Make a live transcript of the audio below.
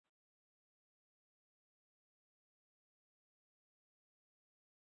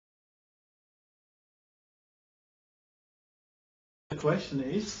question: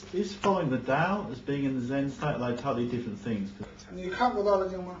 Is following the Tao as being in the Zen state like totally different things? 你看过《道德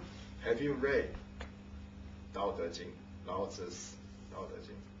经》吗？ Have you read Tao De Jing, Lao Tzu's Tao De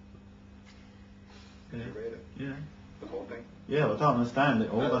Jing? Yeah. You read it? Yeah. The whole thing? Yeah, I don't understand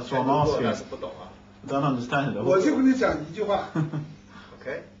it all. That's what I'm asking. 但是不懂啊。I don't understand it all. 我就跟你讲一句话，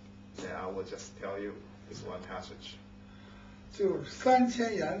 Okay? Then I will just tell you this one passage. 就是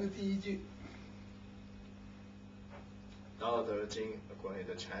3000言的第一句。 Tao De Jing, according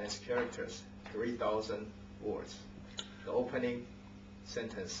to the Chinese characters, 3,000 words. The opening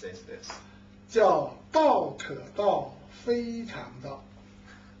sentence says this. 叫道可道，非常道。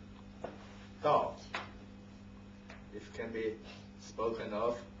 Tao, if can be spoken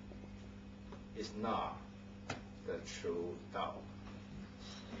of, is not the true Tao.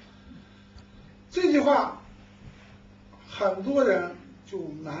 这句话，很多人就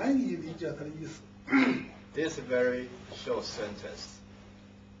难以理解它的意思。 This very short sentence,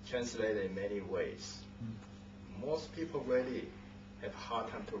 translated in many ways. Most people really have hard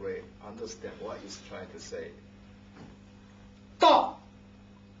time to really understand what he's trying to say. 道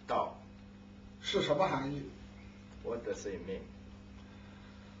Tao, 是什么含义？ what does it mean?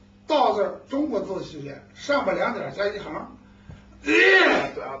 道字儿中国字学写，上边2点加一横。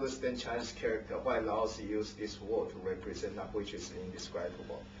 To understand Chinese character, why Lao Tzu used this word to represent that which is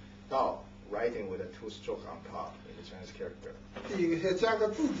indescribable. Tao, writing with a two-stroke on top in the Chinese character. 底下加个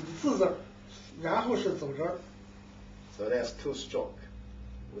自己的字字儿，然后是走针儿。 So there's two stroke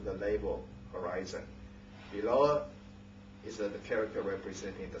with the label horizon. Below is the character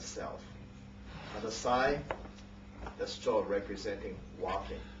representing the self. On the side, the stroke representing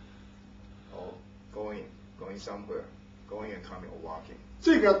walking or going somewhere, going and coming or walking.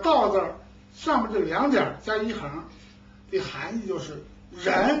 这个道字儿上面这2点加一横的含义就是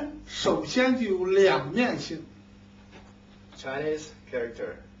人首先就有两面性。 Chinese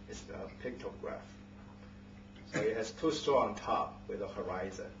character is a pictograph. So it has two strokes on top with a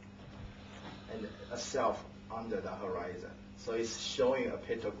horizon and a self under the horizon. So it's showing a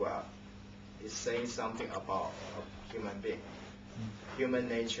pictograph. It's saying something about a human being. Human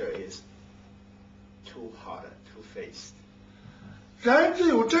nature is two-hearted, two-faced. 人只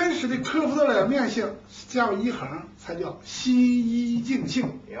有真实的克服了两面性，加上一横，才叫心一境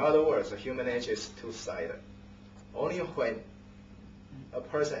性。 In other words, the human nature is two-sided. Only when a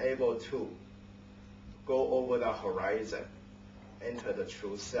person able to go over the horizon, enter the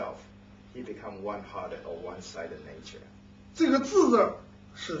true self, he become one-hearted or one-sided nature. 这个字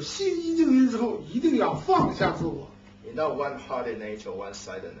是心一境性之后，一定要放下自我。 In that one-hearted nature,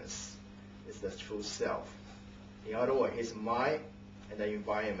 one-sidedness is the true self. In other words, his mind and the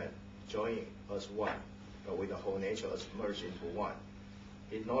environment join as one, but with the whole nature as merged into one.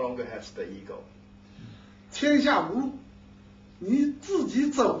 He no longer has the ego. 天下无路，你自己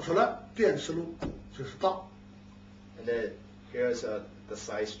走出来便是路，就是道。 And then here's the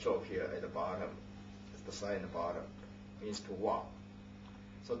side stroke here at the bottom. It's the side and the bottom. Means to walk.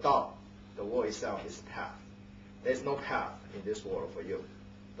 So Tao, the word itself is path. There's no path in this world for you.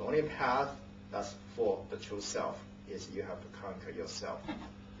 The only path that's for the true self is you have to conquer yourself.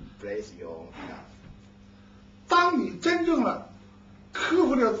 Blaze your own path. 当你真正的克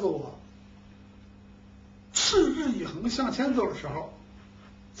服了自我，持之以恒向前走的时候，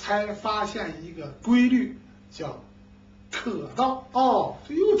才发现一个规律，叫可道。哦，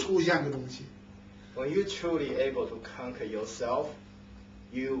这又出现个东西。 When you truly able to conquer yourself,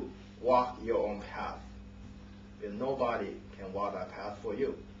 you walk your own path. And nobody can walk that path for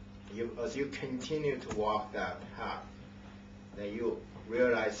you. As you continue to walk that path, then you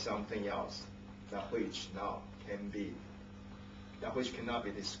realize something else, that which now can be, that which cannot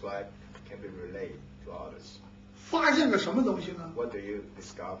be described, can be relayed to others. 发现个什么东西呢？ What do you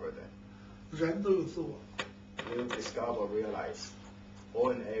discover then? 人都有自我， You discover, realize,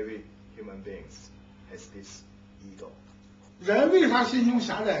 all and every human beings has this ego. 人为啥心胸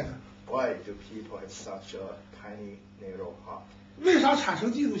狭窄呢？ Why do people have such a tiny, narrow heart? 为啥产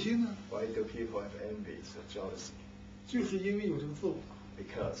生嫉妒心呢？ Why do people have envy, so jealousy? 就是因为有这个自我。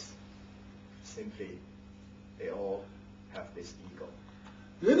 Because simply they all have this ego.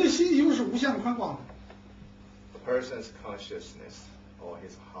 人的心胸是无限宽广的， A person's consciousness or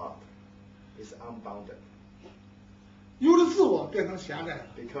his heart is unbounded. 有了自我变成狭窄了。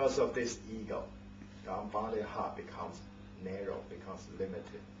 Because of this ego, the unbounded heart becomes narrow, becomes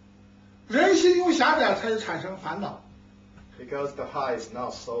limited. 人心胸狭窄才产生烦恼。 Because the heart is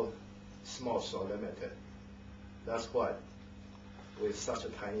not so small, so limited. That's what, with such a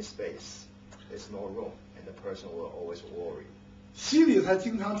tiny space, there's no room, and the person will always worry. 心里才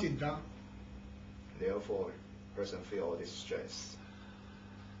经常紧张。 Therefore, person feel all this stress.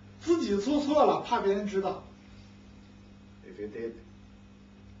 自己做错了，怕别人知道。 If you did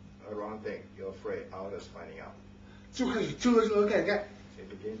a wrong thing, you're afraid others finding out. 就开始遮遮盖盖， You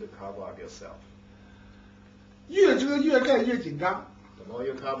begin to cover up yourself. 越遮越盖越紧张。 The more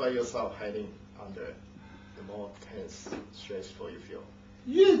you cover yourself hiding under, the more tense, stressful you feel.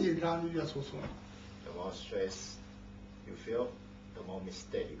 越紧张就越出错。 The more stress you feel, the more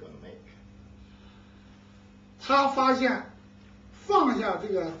mistake you're gonna make. 他发现放下这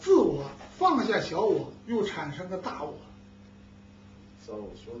个自我，放下小我，又产生了大我。 So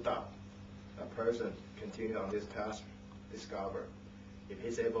through that, a person continue on this path, discover if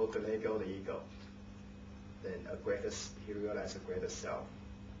he's able to let go the ego, then he realizes a greater self.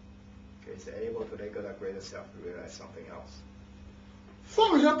 Okay, he's able to let go that greater self to realize something else.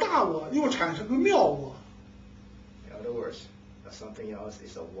 放下大我，又产生个妙我。 In other words, that something else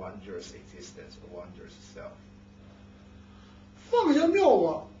is a wondrous existence, a wondrous self. 放下妙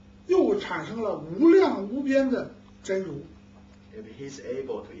我，又产生了无量无边的真如。 If he's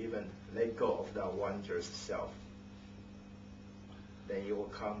able to even let go of that wondrous self, then he will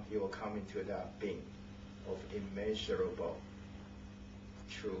come into that being of immeasurable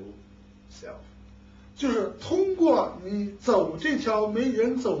true self. 就是通过你走这条没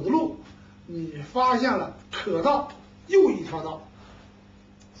人走的路，你发现了可道又一条道。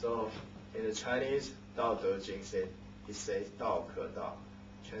 So in the Chinese, Tao De Jing says Dao Ke Dao.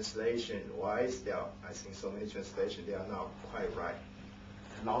 Translation wise, I think so many translations, they are not quite right.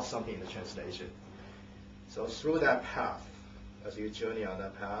 Lost something in the translation. So through that path, as you journey on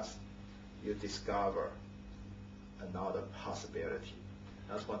that path, you discover another possibility.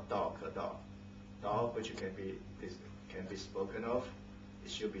 That's what Dao Ke Dao. Dao, which can be spoken of,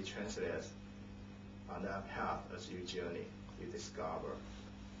 it should be translated as on that path as you journey, you discover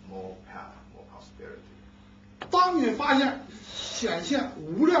more path, more possibility. 当你发现显现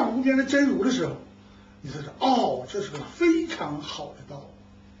无量无边的真如的时候，你才知道，哦，这是个非常好的道。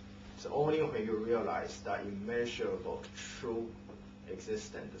 So only when you realize that immeasurable true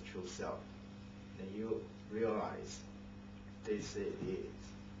existence, the true self, then you realize this is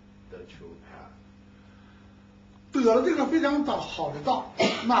the true path. 得了这个非常好的道，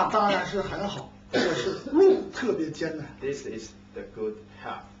那当然是很好，可是路特别艰难。 This is the good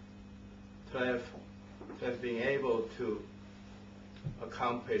path. To have been able to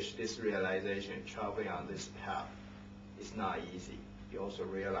accomplish this realization, traveling on this path, is not easy. You also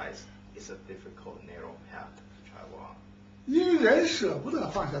realize it's a difficult, narrow path to travel on. 因为人舍不得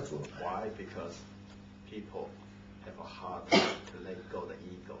放下自我。 Why? Because people have a hard time to let go the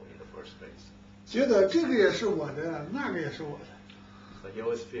ego in the first place. 觉得这个也是我的，那个也是我的， But you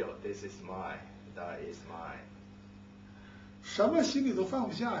always feel this is mine, that is mine. 什么心里都放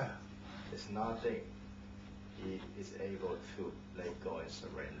不下呀。 There's nothing he is able to let go and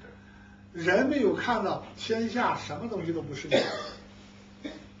surrender. 人没有看到天下什么东西都不是你的。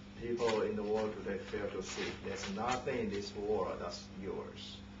 People in the world today fail to see there's nothing in this world that's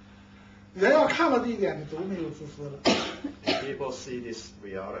yours. 人要看到这一点，你都没有自私了。 If people see this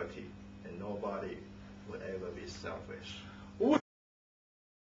reality, then nobody will ever be selfish.